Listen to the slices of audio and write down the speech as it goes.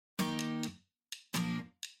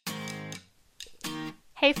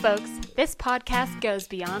Hey folks, this podcast goes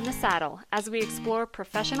beyond the saddle as we explore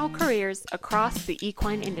professional careers across the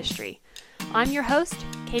equine industry. I'm your host,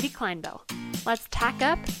 Katie Kleinbell. Let's tack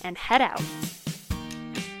up and head out.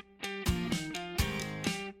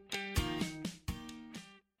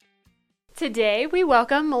 Today we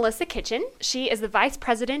welcome Melissa Kitchen. She is the Vice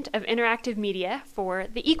President of Interactive Media for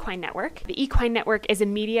the Equine Network. The Equine Network is a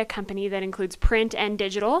media company that includes print and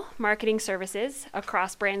digital marketing services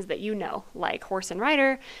across brands that you know, like Horse and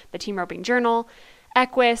Rider, the Team Roping Journal,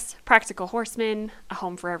 Equus, Practical Horseman, A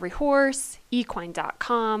Home for Every Horse,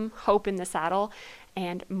 Equine.com, Hope in the Saddle,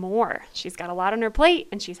 and more. She's got a lot on her plate,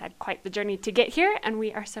 and she's had quite the journey to get here, and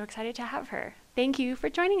we are so excited to have her. Thank you for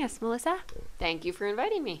joining us, Melissa. Thank you for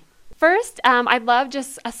inviting me. First, I'd love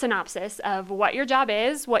just a synopsis of what your job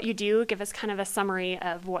is, what you do. Give us kind of a summary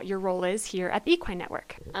of what your role is here at the Equine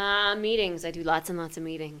Network. Meetings. I do lots and lots of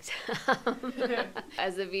meetings.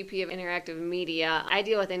 As the VP of Interactive Media, I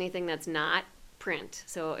deal with anything that's not print.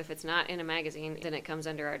 So if it's not in a magazine, then it comes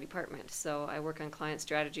under our department. So I work on client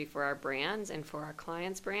strategy for our brands and for our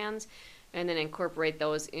clients' brands, and then incorporate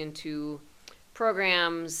those into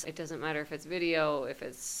programs. It doesn't matter if it's video, if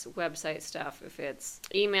it's website stuff, if it's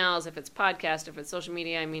emails, if it's podcast, if it's social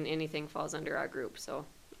media. I mean, anything falls under our group. So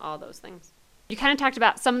all those things. You kind of talked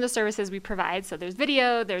about some of the services we provide. So there's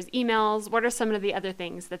video, there's emails. What are some of the other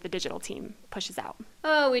things that the digital team pushes out?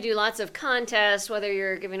 Oh, we do lots of contests, whether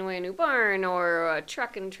you're giving away a new barn or a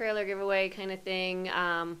truck and trailer giveaway kind of thing.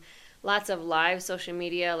 Lots of live social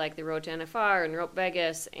media like the Road to NFR and Rope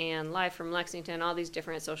Vegas and Live from Lexington, all these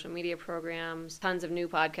different social media programs. Tons of new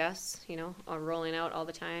podcasts, are rolling out all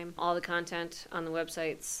the time. All the content on the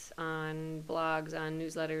websites, on blogs, on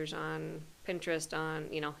newsletters, on Pinterest, on,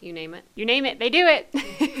 you name it. You name it, they do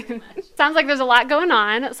it. Sounds like there's a lot going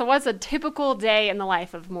on. So what's a typical day in the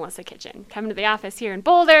life of Melissa Kitchen? Coming to the office here in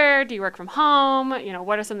Boulder? Do you work from home?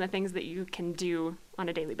 What are some of the things that you can do on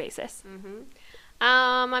a daily basis? Mm-hmm.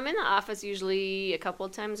 I'm in the office usually a couple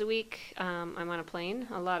of times a week. I'm on a plane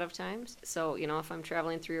a lot of times. So, if I'm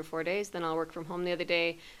traveling 3 or 4 days, then I'll work from home the other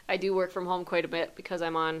day. I do work from home quite a bit because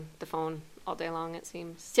I'm on the phone all day long, it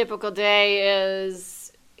seems. Typical day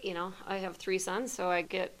is, I have 3 sons, so I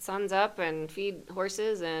get sons up and feed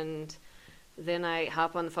horses, and then I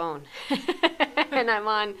hop on the phone. And I'm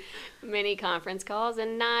on many conference calls,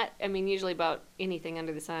 and usually about anything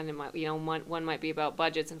under the sun. One might be about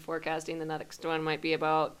budgets and forecasting, the next one might be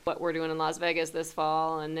about what we're doing in Las Vegas this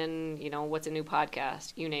fall, and then, what's a new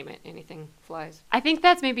podcast, you name it, anything flies. I think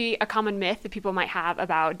that's maybe a common myth that people might have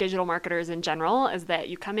about digital marketers in general, is that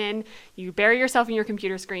you come in, you bury yourself in your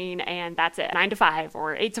computer screen, and that's it, 9 to 5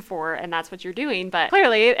 or 8 to 4, and that's what you're doing. But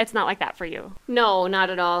clearly, it's not like that for you. No, not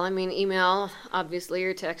at all. I mean, email, obviously,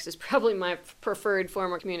 or text is probably my preferred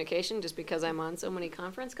form of communication just because I'm on so many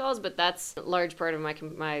conference calls, but that's a large part of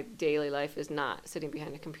my daily life is not sitting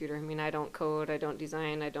behind a computer. I mean, I don't code, I don't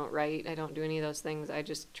design, I don't write, I don't do any of those things. I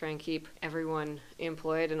just try and keep everyone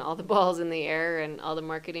employed and all the balls in the air and all the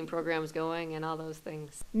marketing programs going and all those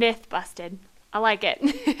things. Myth busted. I like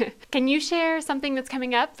it. Can you share something that's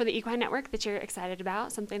coming up for the Equine Network that you're excited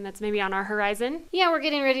about? Something that's maybe on our horizon? Yeah, we're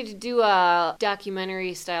getting ready to do a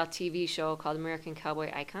documentary-style TV show called American Cowboy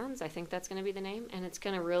Icons. I think that's going to be the name. And it's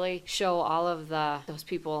going to really show all of those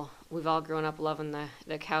people. We've all grown up loving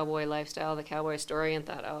the cowboy lifestyle, the cowboy story, and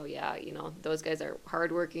thought, oh, yeah, those guys are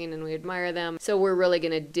hardworking and we admire them. So we're really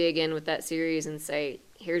going to dig in with that series and say,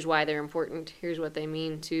 here's why they're important. Here's what they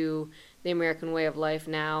mean to the American way of life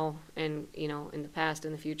now and, in the past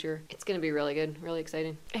and the future. It's going to be really good, really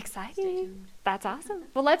exciting. Exciting. That's awesome.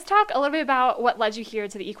 Well, let's talk a little bit about what led you here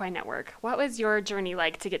to the Equine Network. What was your journey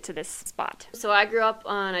like to get to this spot? So I grew up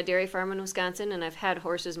on a dairy farm in Wisconsin, and I've had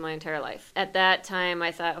horses my entire life. At that time,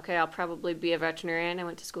 I thought, okay, I'll probably be a veterinarian. I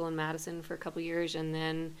went to school in Madison for a couple years, and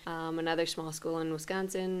then another small school in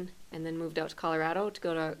Wisconsin, and then moved out to Colorado to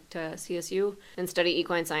go to CSU and study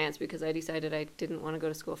equine science because I decided I didn't want to go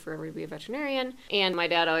to school forever to be a veterinarian. And my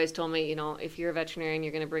dad always told me, if you're a veterinarian,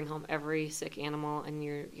 you're going to bring home every sick animal, and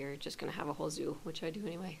you're just going to have a whole zoo, which I do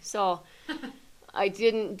anyway. So I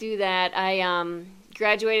didn't do that. I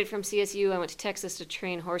graduated from CSU. I went to Texas to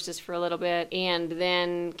train horses for a little bit, and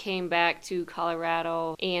then came back to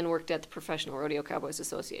Colorado and worked at the Professional Rodeo Cowboys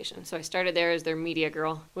Association. So I started there as their media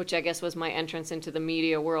girl, which I guess was my entrance into the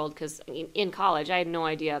media world, because in college I had no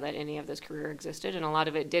idea that any of this career existed, and a lot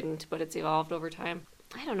of it didn't, but it's evolved over time.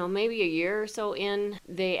 I don't know, maybe a year or so in,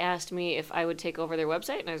 they asked me if I would take over their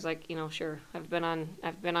website, and I was like, sure. I've been on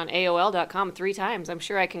AOL.com 3 times. I'm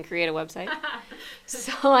sure I can create a website.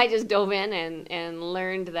 So I just dove in and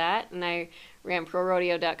learned that, and I ran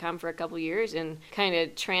ProRodeo.com for a couple years and kind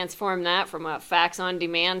of transformed that from a fax on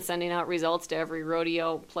demand, sending out results to every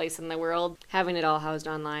rodeo place in the world, having it all housed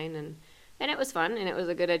online. And it was fun, and it was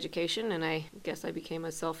a good education, and I guess I became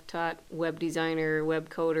a self-taught web designer, web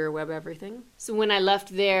coder, web everything. So when I left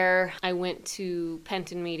there, I went to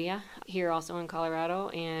Penton Media, here also in Colorado,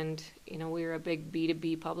 and we were a big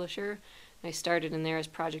B2B publisher. I started in there as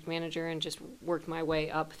project manager and just worked my way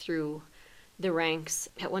up through the ranks.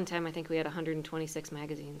 At one time, I think we had 126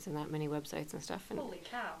 magazines and that many websites and stuff. And holy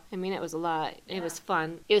cow. I mean, it was a lot. Yeah. It was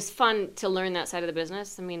fun. It was fun to learn that side of the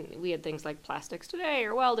business. I mean, we had things like Plastics Today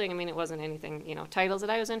or welding. I mean, it wasn't anything, titles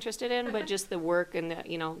that I was interested in, but just the work and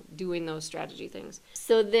the, doing those strategy things.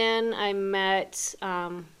 So then I met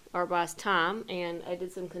our boss, Tom, and I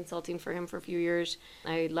did some consulting for him for a few years.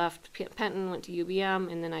 I left Penton, went to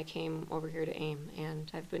UBM, and then I came over here to AIM,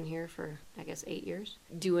 and I've been here for, I guess, 8 years,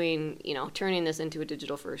 doing, turning this into a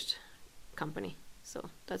digital-first company. So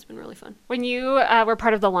that's been really fun. When you were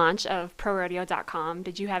part of the launch of ProRodeo.com,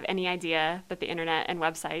 did you have any idea that the internet and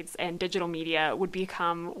websites and digital media would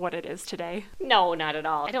become what it is today? No, not at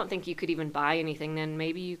all. I don't think you could even buy anything then.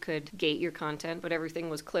 Maybe you could gate your content, but everything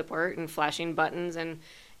was clip art and flashing buttons, and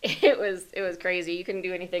it was crazy. You couldn't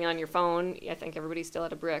do anything on your phone. I think everybody still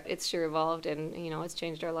had a brick. It's sure evolved, and it's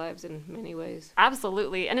changed our lives in many ways.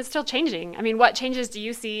 Absolutely, and it's still changing. I mean, what changes do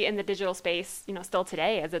you see in the digital space, still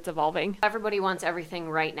today as it's evolving? Everybody wants everything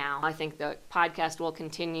right now. I think the podcast will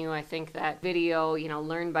continue. I think that video,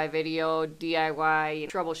 learn by video, DIY,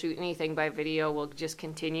 troubleshoot anything by video will just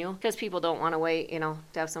continue because people don't want to wait, to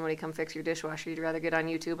have somebody come fix your dishwasher. You'd rather get on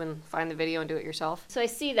YouTube and find the video and do it yourself. So I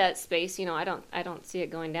see that space. I don't see it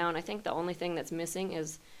going down. I think the only thing that's missing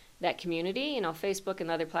is that community. Facebook and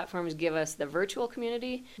other platforms give us the virtual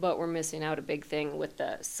community, but we're missing out a big thing with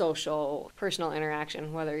the social, personal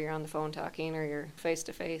interaction, whether you're on the phone talking or you're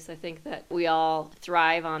face-to-face. I think that we all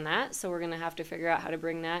thrive on that, so we're going to have to figure out how to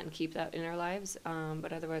bring that and keep that in our lives.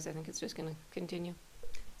 But otherwise, I think it's just going to continue.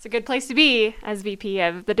 It's a good place to be as VP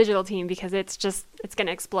of the digital team because it's going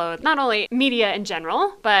to explode. Not only media in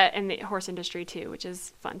general, but in the horse industry too, which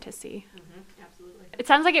is fun to see. Mm-hmm. Absolutely. It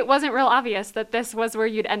sounds like it wasn't real obvious that this was where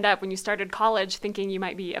you'd end up when you started college thinking you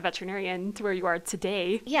might be a veterinarian to where you are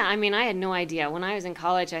today. Yeah, I mean, I had no idea. When I was in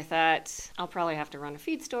college, I thought I'll probably have to run a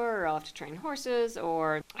feed store or I'll have to train horses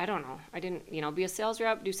or I don't know. I didn't, be a sales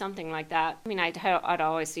rep, do something like that. I mean, I'd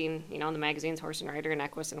always seen, in the magazines, Horse and Rider and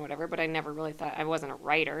Equus and whatever, but I never really thought, I wasn't a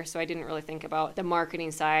writer, so I didn't really think about the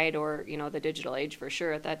marketing side or, the digital age for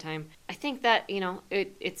sure at that time. I think that,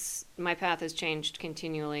 it's my path has changed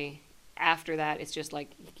continually. After that, it's just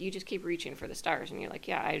like you just keep reaching for the stars and you're like,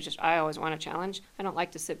 yeah, I always want a challenge. I don't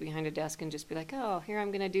like to sit behind a desk and just be like, oh, here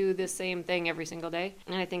I'm going to do this same thing every single day.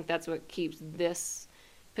 And I think that's what keeps this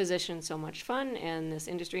position so much fun and this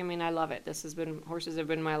industry. I mean, I love it. Horses have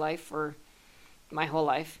been my life for my whole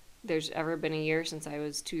life. There's ever been a year since I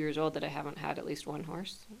was 2 years old that I haven't had at least one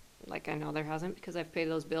horse. Like I know there hasn't because I've paid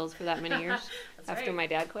those bills for that many years after right. My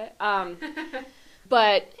dad quit.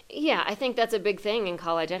 But yeah, I think that's a big thing in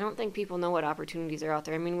college. I don't think people know what opportunities are out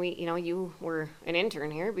there. I mean, you were an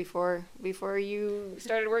intern here before you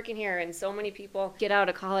started working here, and so many people get out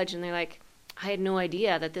of college and they're like, I had no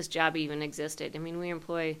idea that this job even existed. I mean, we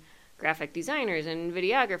employ graphic designers and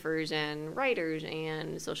videographers and writers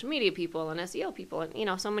and social media people and SEO people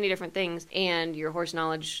and, so many different things. And your horse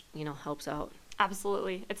knowledge, helps out.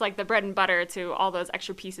 Absolutely. It's like the bread and butter to all those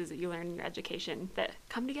extra pieces that you learn in your education that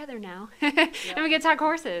come together now. Yep. And we get to talk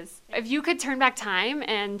horses. If you could turn back time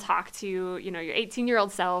and talk to, your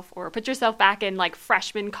 18-year-old self or put yourself back in like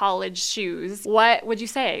freshman college shoes, what would you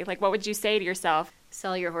say? Like, what would you say to yourself?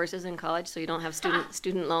 Sell your horses in college so you don't have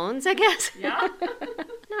student loans, I guess. Yeah.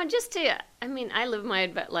 No, I live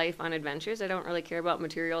my life on adventures. I don't really care about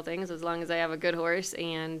material things as long as I have a good horse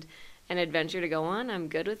and an adventure to go on. I'm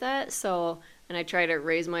good with that. And I try to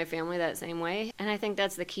raise my family that same way. And I think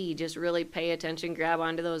that's the key. Just really pay attention, grab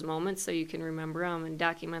onto those moments so you can remember them and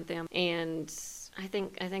document them. And I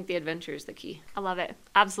think the adventure is the key. I love it.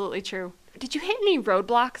 Absolutely true. Did you hit any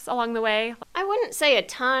roadblocks along the way? I wouldn't say a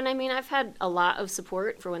ton. I mean, I've had a lot of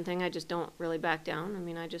support. For one thing, I just don't really back down. I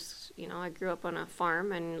mean, I just, I grew up on a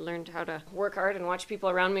farm and learned how to work hard and watch people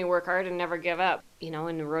around me work hard and never give up.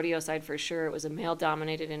 In the rodeo side, for sure, it was a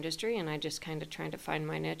male-dominated industry, and I just kind of trying to find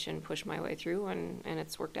my niche and push my way through, and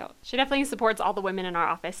it's worked out. She definitely supports all the women in our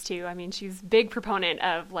office, too. I mean, she's a big proponent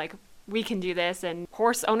of, like, we can do this, and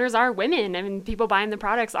horse owners are women. I mean, people buying the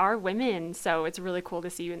products are women, so it's really cool to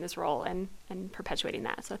see you in this role and perpetuating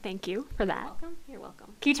that. So thank you for that. You're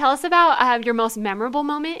welcome. Can you tell us about your most memorable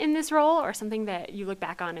moment in this role or something that you look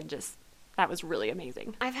back on and just that was really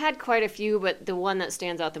amazing? I've had quite a few, but the one that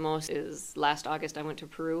stands out the most is last August I went to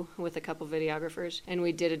Peru with a couple videographers, and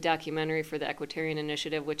we did a documentary for the Equitarian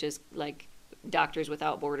Initiative, which is like Doctors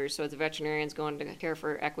Without Borders. So it's veterinarians going to care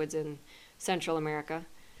for equids in Central America.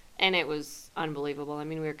 And it was unbelievable. I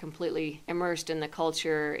mean, we were completely immersed in the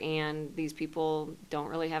culture, and these people don't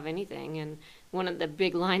really have anything. And one of the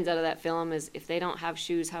big lines out of that film is, if they don't have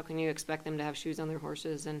shoes, how can you expect them to have shoes on their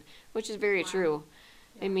horses? And which is very true.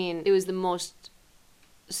 Yeah. I mean, it was the most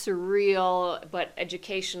surreal but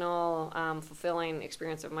educational, fulfilling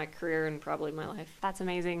experience of my career and probably my life. That's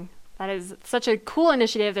amazing. That is such a cool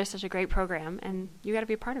initiative. There's such a great program, and you got to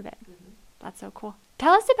be a part of it. Mm-hmm. That's so cool.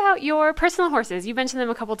 Tell us about your personal horses. You mentioned them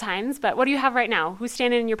a couple times, but what do you have right now? Who's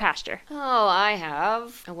standing in your pasture? Oh, I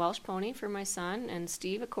have a Welsh pony for my son, and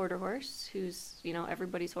Steve, a quarter horse, who's,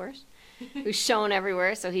 everybody's horse, who's shown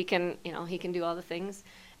everywhere, so he can do all the things.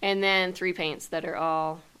 And then 3 paints that are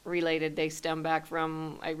all related. They stem back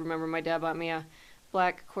from, I remember my dad bought me a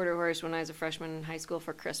black quarter horse when I was a freshman in high school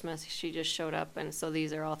for Christmas. She just showed up, and so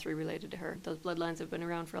these are all 3 related to her. Those bloodlines have been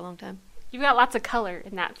around for a long time. You've got lots of color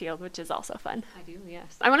in that field, which is also fun. I do,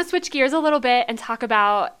 yes. I want to switch gears a little bit and talk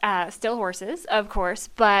about still horses, of course,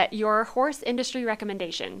 but your horse industry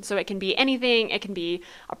recommendation. So it can be anything. It can be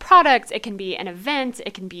a product. It can be an event.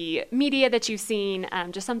 It can be media that you've seen,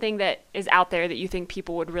 just something that is out there that you think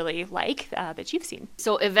people would really like that you've seen.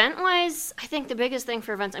 So event-wise, I think the biggest thing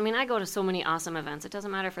for events, I go to so many awesome events. It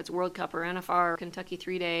doesn't matter if it's World Cup or NFR or Kentucky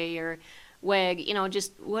 3-Day or WEG,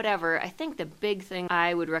 just whatever. I think the big thing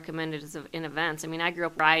I would recommend is in events. I grew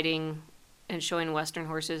up riding and showing Western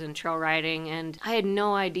horses and trail riding, and I had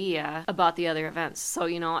no idea about the other events. So,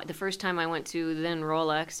 the first time I went to then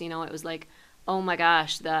Rolex, it was like, oh my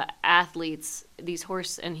gosh, the athletes, these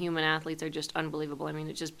horse and human athletes are just unbelievable.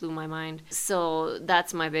 It just blew my mind. So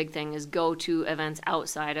that's my big thing, is go to events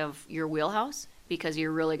outside of your wheelhouse, because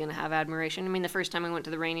you're really going to have admiration. The first time I went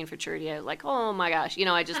to the Reining Futurity, I was like, oh my gosh,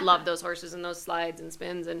 I just love those horses and those slides and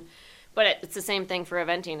spins. But it's the same thing for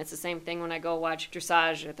eventing. It's the same thing when I go watch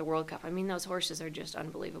dressage at the World Cup. Those horses are just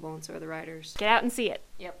unbelievable, and so are the riders. Get out and see it.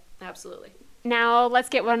 Yep, absolutely. Now, let's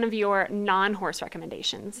get one of your non-horse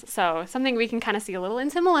recommendations. So something we can kind of see a little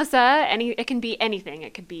into Melissa. It can be anything.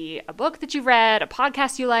 It could be a book that you've read, a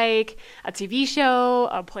podcast you like, a TV show,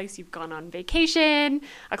 a place you've gone on vacation,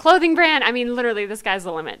 a clothing brand. Literally, the sky's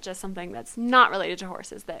the limit. Just something that's not related to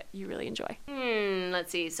horses that you really enjoy.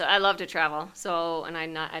 Let's see. So I love to travel. And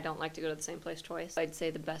I don't like to go to the same place twice. I'd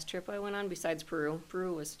say the best trip I went on, besides Peru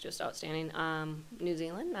was just outstanding. New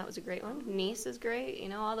Zealand, that was a great one. Nice is great.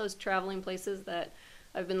 All those traveling places that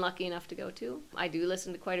I've been lucky enough to go to. I do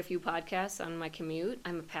listen to quite a few podcasts on my commute.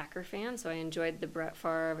 I'm a Packer fan, so I enjoyed the Brett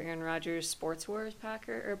Favre, Aaron Rodgers Sports Wars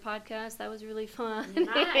podcast. That was really fun.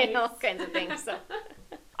 Nice. All kinds of things. So.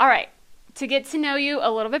 All right. To get to know you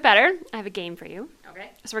a little bit better, I have a game for you. Okay.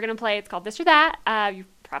 So we're going to play. It's called This or That. You've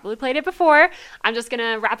probably played it before. I'm just going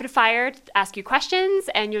to rapid fire ask you questions,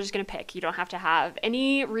 and you're just going to pick. You don't have to have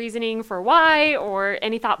any reasoning for why or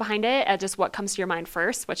any thought behind it. Just what comes to your mind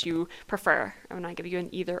first, what you prefer. I'm going to give you an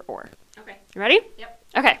either or. Okay. You ready? Yep.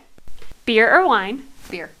 Okay. Beer or wine?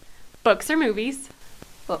 Beer. Books or movies?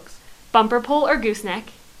 Books. Bumper pull or gooseneck?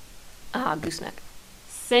 Gooseneck.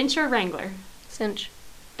 Cinch or Wrangler? Cinch.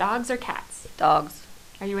 Dogs or cats? Dogs.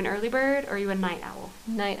 Are you an early bird or are you a night owl?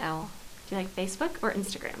 Night owl. Do you like Facebook or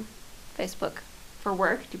Instagram? Facebook. For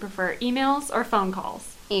work, do you prefer emails or phone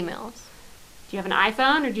calls? Emails. Do you have an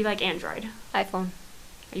iPhone or do you like Android? iPhone.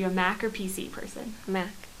 Are you a Mac or PC person?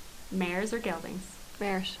 Mac. Mares or geldings?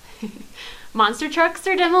 Mares. Monster trucks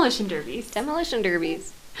or demolition derbies? Demolition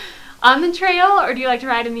derbies. On the trail or do you like to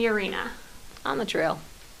ride in the arena? On the trail.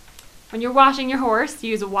 When you're washing your horse, do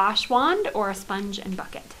you use a wash wand or a sponge and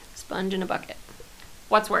bucket? Sponge and a bucket.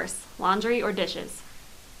 What's worse, laundry or dishes?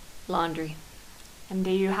 Laundry. And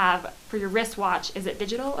do you have, for your wristwatch, is it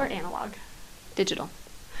digital or analog? Digital.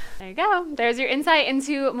 There you go. There's your insight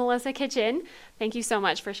into Melissa Kitchen. Thank you so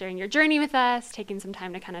much for sharing your journey with us, taking some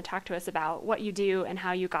time to kind of talk to us about what you do and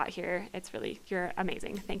how you got here. You're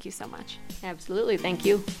amazing. Thank you so much. Absolutely. Thank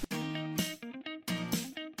you.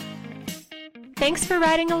 Thanks for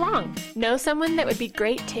riding along. Know someone that would be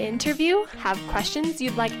great to interview? Have questions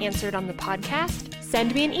you'd like answered on the podcast?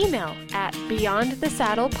 Send me an email at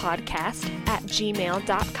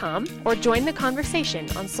beyondthesaddlepodcast@gmail.com or join the conversation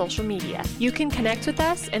on social media. You can connect with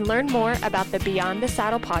us and learn more about the Beyond the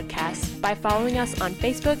Saddle podcast by following us on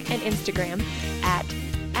Facebook and Instagram at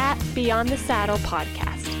Beyond the Saddle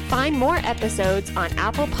Podcast. Find more episodes on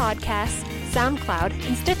Apple Podcasts, SoundCloud,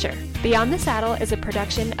 and Stitcher. Beyond the Saddle is a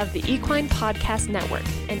production of the Equine Podcast Network,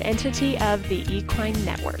 an entity of the Equine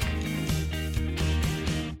Network.